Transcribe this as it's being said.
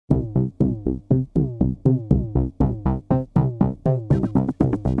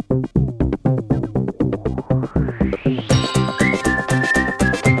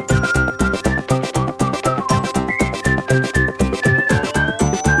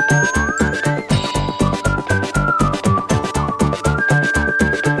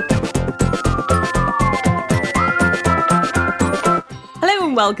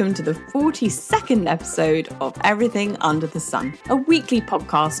welcome to the 42nd episode of Everything Under the Sun, a weekly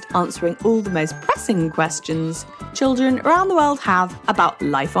podcast answering all the most pressing questions children around the world have about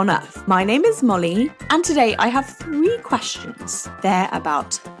life on Earth. My name is Molly, and today I have 3 questions. They're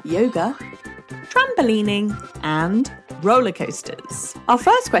about yoga, trampolining, and roller coasters. Our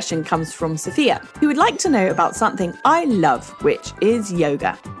first question comes from Sophia, who would like to know about something I love, which is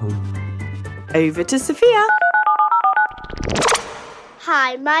yoga. Over to Sophia.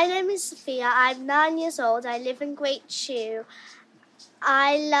 Hi, my name is Sophia. I'm 9 years old. I live in Great Chew.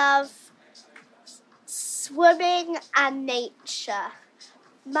 I love swimming and nature.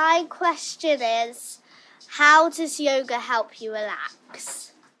 My question is, how does yoga help you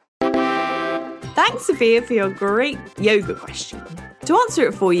relax? Thanks, Sophia, for your great yoga question. To answer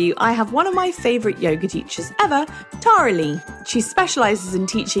it for you, I have one of my favourite yoga teachers ever, Tara Lee. She specialises in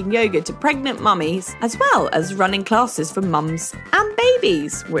teaching yoga to pregnant mummies, as well as running classes for mums and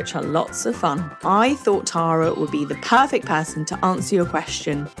babies, which are lots of fun. I thought Tara would be the perfect person to answer your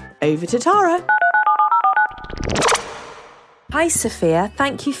question. Over to Tara. Hi, Sophia.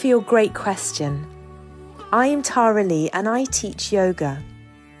 Thank you for your great question. I am Tara Lee and I teach yoga.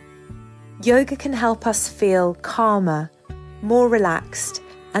 Yoga can help us feel calmer, more relaxed,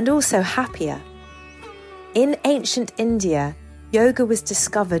 and also happier. In ancient India, yoga was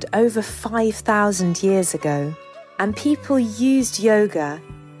discovered over 5,000 years ago, and people used yoga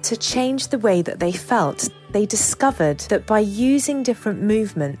to change the way that they felt. They discovered that by using different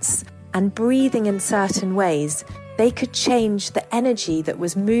movements and breathing in certain ways, they could change the energy that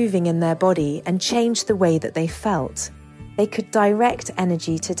was moving in their body and change the way that they felt. They could direct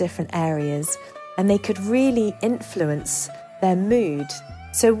energy to different areas, and they could really influence their mood.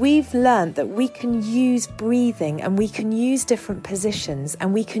 So we've learned that we can use breathing and we can use different positions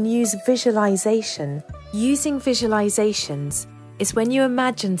and we can use visualization. Using visualizations is when you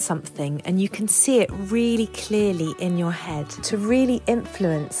imagine something and you can see it really clearly in your head to really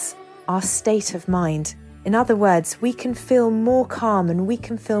influence our state of mind. In other words, we can feel more calm and we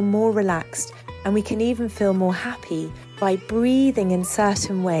can feel more relaxed, and we can even feel more happy by breathing in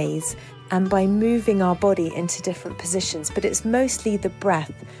certain ways and by moving our body into different positions. But it's mostly the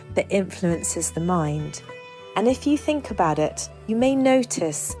breath that influences the mind. And if you think about it, you may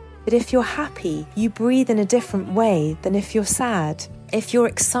notice that if you're happy, you breathe in a different way than if you're sad. If you're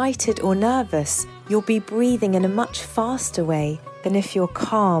excited or nervous, you'll be breathing in a much faster way than if you're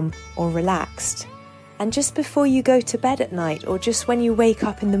calm or relaxed. And just before you go to bed at night, or just when you wake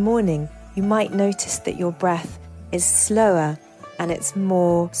up in the morning, you might notice that your breath is slower and it's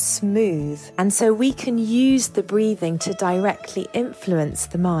more smooth. And so we can use the breathing to directly influence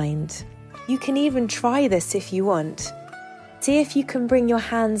the mind. You can even try this if you want. See if you can bring your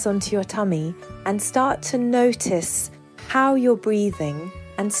hands onto your tummy and start to notice how you're breathing,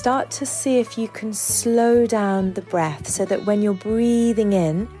 and start to see if you can slow down the breath so that when you're breathing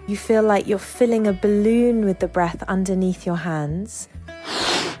in, you feel like you're filling a balloon with the breath underneath your hands.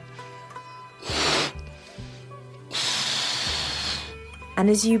 And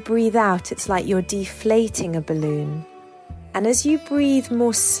as you breathe out, it's like you're deflating a balloon. And as you breathe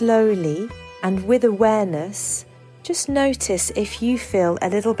more slowly and with awareness, just notice if you feel a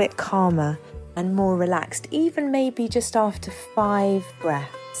little bit calmer and more relaxed, even maybe just after 5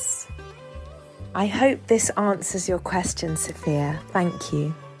 breaths. I hope this answers your question, Sophia. Thank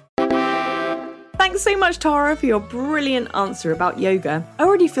you. Thanks so much, Tara, for your brilliant answer about yoga. I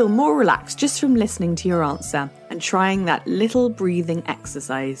already feel more relaxed just from listening to your answer and trying that little breathing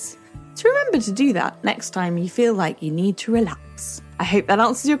exercise. So remember to do that next time you feel like you need to relax. I hope that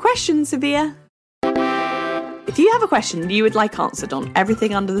answers your question, Sophia. If you have a question you would like answered on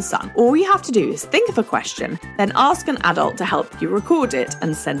Everything Under the Sun, all you have to do is think of a question, then ask an adult to help you record it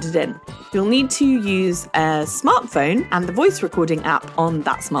and send it in. You'll need to use a smartphone and the voice recording app on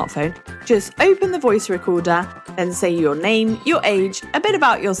that smartphone. Just open the voice recorder, then say your name, your age, a bit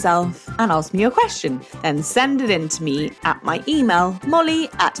about yourself, and ask me your question. Then send it in to me at my email,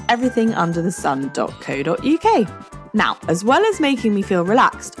 molly@everythingunderthesun.co.uk. Now, as well as making me feel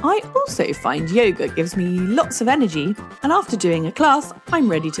relaxed, I also find yoga gives me lots of energy, and after doing a class,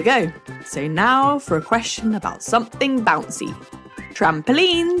 I'm ready to go. So now for a question about something bouncy.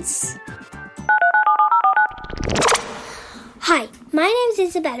 Trampolines! Hi, my name's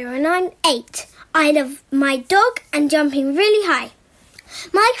Isabella and I'm 8. I love my dog and jumping really high.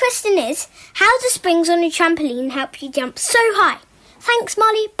 My question is, how do springs on a trampoline help you jump so high? Thanks,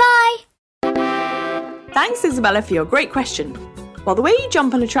 Molly. Bye! Thanks, Isabella, for your great question. Well, the way you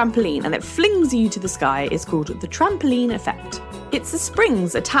jump on a trampoline and it flings you to the sky is called the trampoline effect. It's the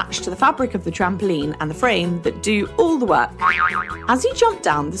springs attached to the fabric of the trampoline and the frame that do all the work. As you jump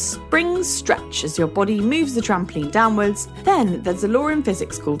down, the springs stretch as your body moves the trampoline downwards. Then there's a law in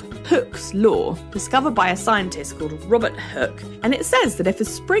physics called Hooke's law, discovered by a scientist called Robert Hooke. And it says that if a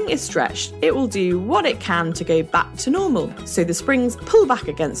spring is stretched, it will do what it can to go back to normal. So the springs pull back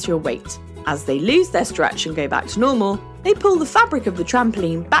against your weight. As they lose their stretch and go back to normal, they pull the fabric of the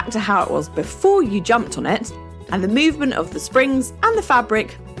trampoline back to how it was before you jumped on it, and the movement of the springs and the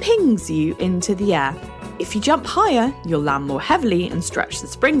fabric pings you into the air. If you jump higher, you'll land more heavily and stretch the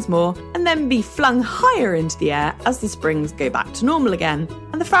springs more, and then be flung higher into the air as the springs go back to normal again,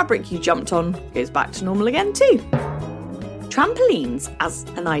 and the fabric you jumped on goes back to normal again too. Trampolines, as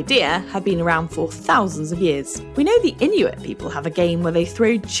an idea, have been around for thousands of years. We know the Inuit people have a game where they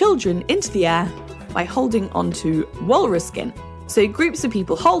throw children into the air by holding onto walrus skin. So groups of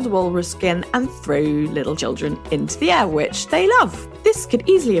people hold a walrus skin and throw little children into the air, which they love. This could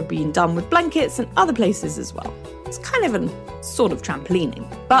easily have been done with blankets and other places as well. It's kind of a sort of trampolining.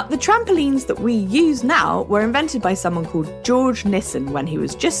 But the trampolines that we use now were invented by someone called George Nissen when he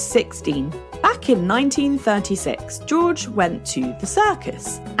was just 16. Back in 1936, George went to the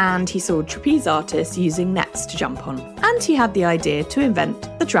circus and he saw trapeze artists using nets to jump on. And he had the idea to invent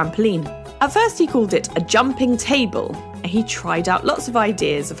the trampoline. At first he called it a jumping table. He tried out lots of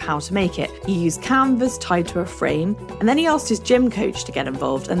ideas of how to make it. He used canvas tied to a frame, and then he asked his gym coach to get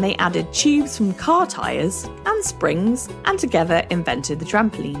involved, and they added tubes from car tyres and springs, and together invented the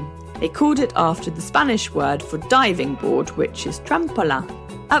trampoline. They called it after the Spanish word for diving board, which is trampola.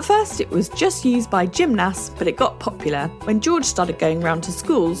 At first it was just used by gymnasts, but it got popular when George started going around to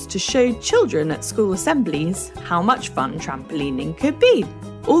schools to show children at school assemblies how much fun trampolining could be.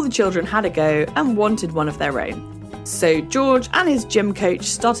 All the children had a go and wanted one of their own. So George and his gym coach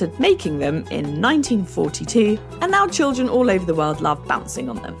started making them in 1942, and now children all over the world love bouncing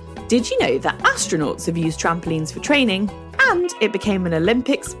on them. Did you know that astronauts have used trampolines for training? And it became an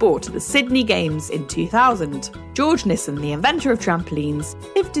Olympic sport at the Sydney Games in 2000. George Nissen, the inventor of trampolines,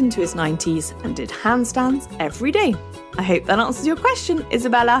 lived into his 90s and did handstands every day. I hope that answers your question,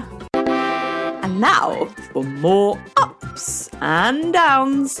 Isabella. And now for more ups and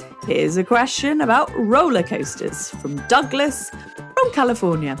downs. Here's a question about roller coasters from Douglas from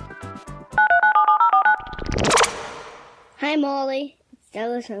California. Hi Molly, it's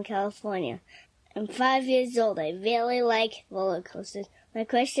Douglas from California. I'm 5 years old. I really like roller coasters. My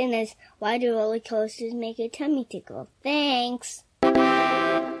question is, why do roller coasters make a tummy tickle? Thanks.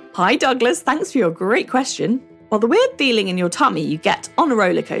 Hi Douglas, thanks for your great question. Well, the weird feeling in your tummy you get on a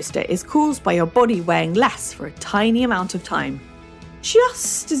roller coaster is caused by your body weighing less for a tiny amount of time.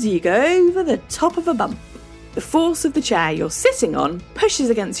 Just as you go over the top of a bump, the force of the chair you're sitting on pushes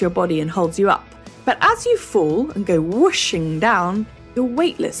against your body and holds you up. But as you fall and go whooshing down, you're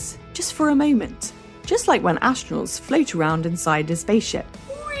weightless just for a moment, just like when astronauts float around inside a spaceship.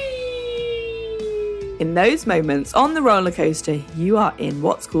 In those moments on the roller coaster, you are in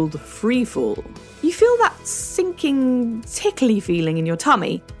what's called free fall. You feel that sinking, tickly feeling in your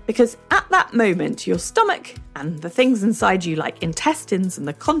tummy because at that moment your stomach and the things inside you like intestines and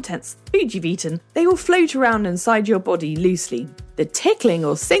the contents of the food you've eaten, they all float around inside your body loosely. The tickling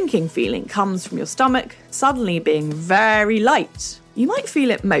or sinking feeling comes from your stomach suddenly being very light. You might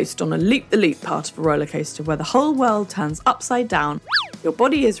feel it most on a loop-the-loop part of a roller coaster where the whole world turns upside down. Your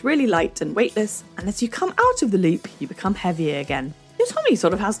body is really light and weightless, and as you come out of the loop, you become heavier again. Your tummy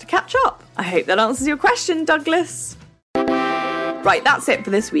sort of has to catch up. I hope that answers your question, Douglas. Right, that's it for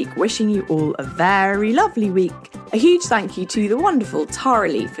this week. Wishing you all a very lovely week. A huge thank you to the wonderful Tara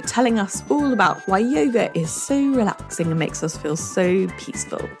Lee for telling us all about why yoga is so relaxing and makes us feel so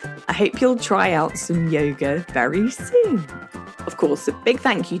peaceful. I hope you'll try out some yoga very soon. Of course, a big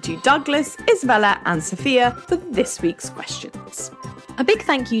thank you to Douglas, Isabella and Sophia for this week's questions. A big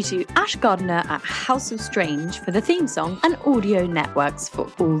thank you to Ash Gardner at House of Strange for the theme song and Audio Networks for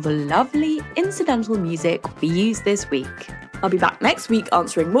all the lovely incidental music we used this week. I'll be back next week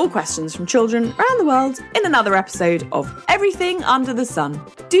answering more questions from children around the world in another episode of Everything Under the Sun.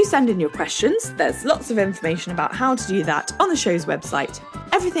 Do send in your questions. There's lots of information about how to do that on the show's website,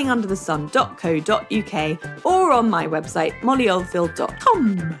 everythingunderthesun.co.uk, or on my website,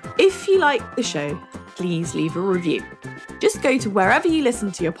 mollyoldfield.com. If you like the show, please leave a review. Just go to wherever you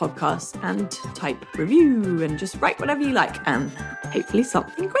listen to your podcast and type review and just write whatever you like and hopefully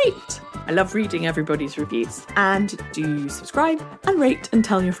something great. I love reading everybody's reviews. And do subscribe and rate and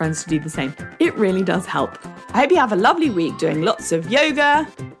tell your friends to do the same. It really does help. I hope you have a lovely week doing lots of yoga,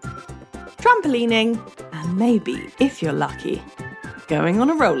 trampolining, and maybe, if you're lucky, going on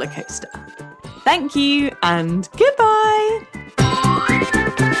a roller coaster. Thank you and goodbye.